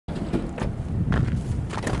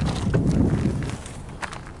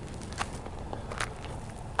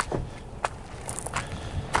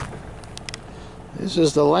This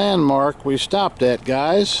is the landmark we stopped at,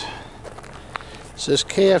 guys. It says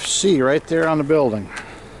KFC right there on the building.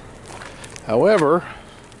 However,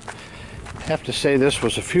 I have to say this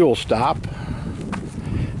was a fuel stop.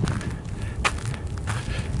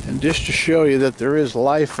 And just to show you that there is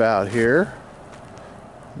life out here,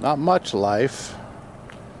 not much life,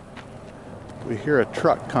 we hear a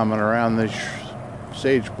truck coming around the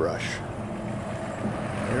sagebrush.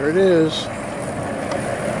 There it is.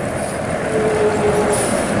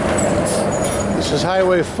 This is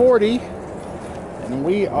Highway 40, and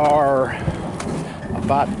we are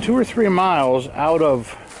about 2 or 3 miles out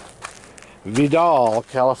of Vidal,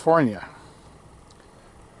 California.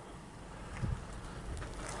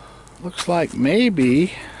 Looks like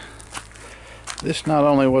maybe this not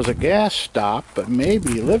only was a gas stop, but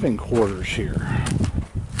maybe living quarters here.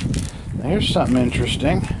 Now here's something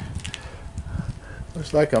interesting.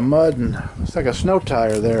 Looks like looks like a snow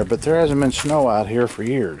tire there, but there hasn't been snow out here for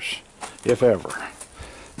years, if ever.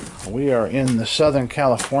 We are in the Southern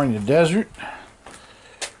California desert.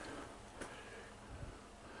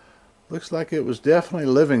 Looks like it was definitely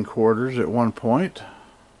living quarters at one point.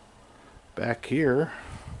 Back here.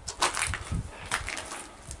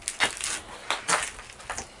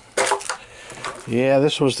 Yeah,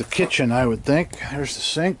 this was the kitchen, I would think. There's the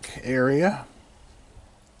sink area.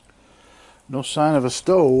 No sign of a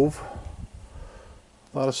stove.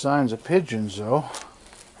 A lot of signs of pigeons, though.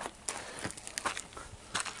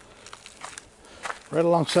 Right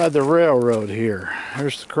alongside the railroad here.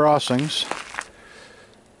 There's the crossings.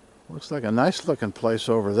 Looks like a nice looking place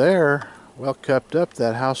over there. Well kept up,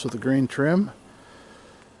 that house with the green trim.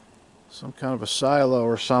 Some kind of a silo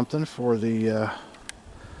or something for the,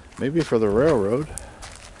 maybe for the railroad.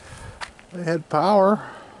 They had power.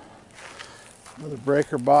 Another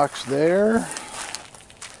breaker box there.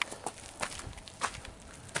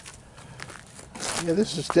 Yeah,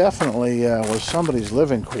 this is definitely was somebody's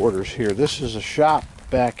living quarters here. This is a shop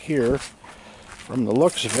back here. From the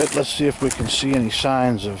looks of it, let's see if we can see any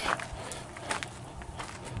signs of...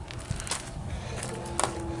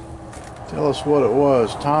 Tell us what it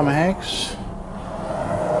was. Tom Hanks?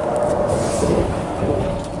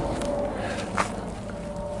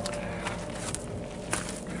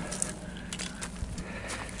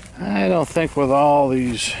 I don't think with all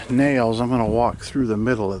these nails I'm going to walk through the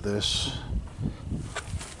middle of this.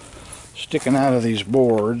 Sticking out of these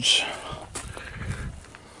boards.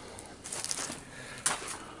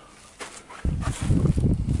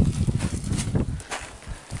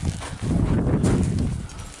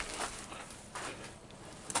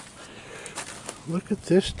 Look at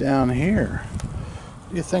this down here.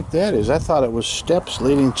 What do you think that is? I thought it was steps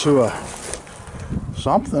leading to a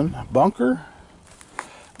something, bunker.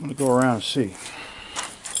 I'm going to go around and see.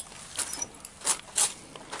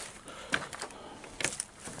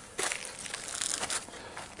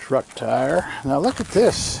 Truck tire. Now look at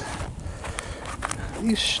this.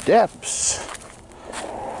 These steps.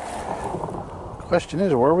 Question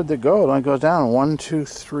is, where would they go? It only goes down 1, 2,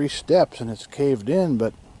 3 steps and it's caved in,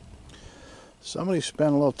 but somebody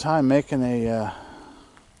spent a little time making a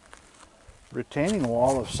retaining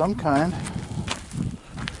wall of some kind.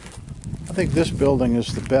 I think this building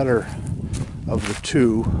is the better of the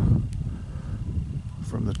two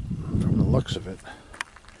from the looks of it.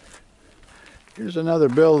 Here's another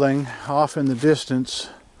building off in the distance,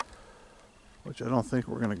 which I don't think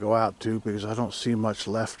we're going to go out to because I don't see much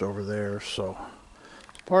left over there. So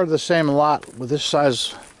it's part of the same lot with this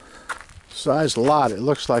size lot. It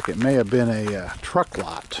looks like it may have been a truck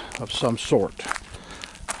lot of some sort.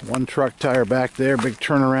 One truck tire back there, big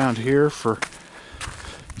turnaround here for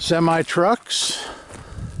semi-trucks.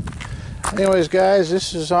 Anyways, guys,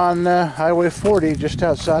 this is on Highway 40 just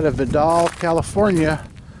outside of Vidal, California.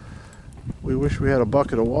 We wish we had a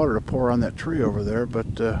bucket of water to pour on that tree over there,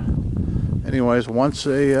 but anyways, once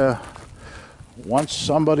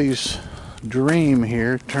somebody's dream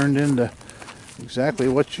here turned into exactly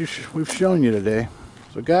what we've shown you today.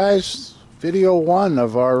 So guys, video 1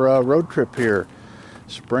 of our road trip here,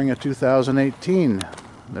 spring of 2018,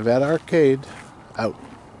 Nevada Arcade, out.